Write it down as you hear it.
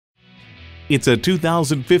It's a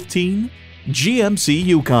 2015 GMC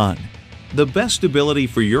Yukon. The best ability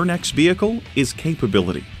for your next vehicle is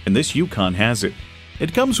capability, and this Yukon has it.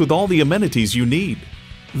 It comes with all the amenities you need.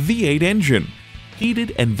 V8 engine,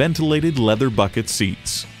 heated and ventilated leather bucket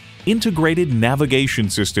seats, integrated navigation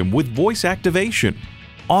system with voice activation,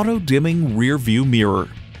 auto-dimming rear view mirror,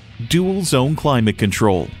 dual zone climate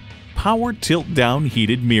control, power tilt-down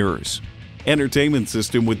heated mirrors, entertainment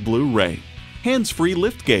system with Blu-ray, hands-free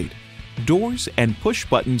liftgate, doors and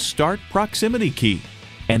push-button start proximity key,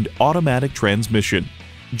 and automatic transmission.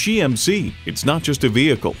 GMC, it's not just a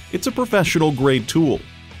vehicle, it's a professional-grade tool.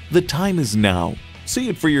 The time is now. See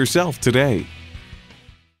it for yourself today.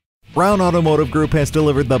 Brown Automotive Group has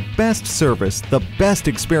delivered the best service, the best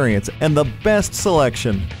experience, and the best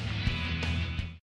selection.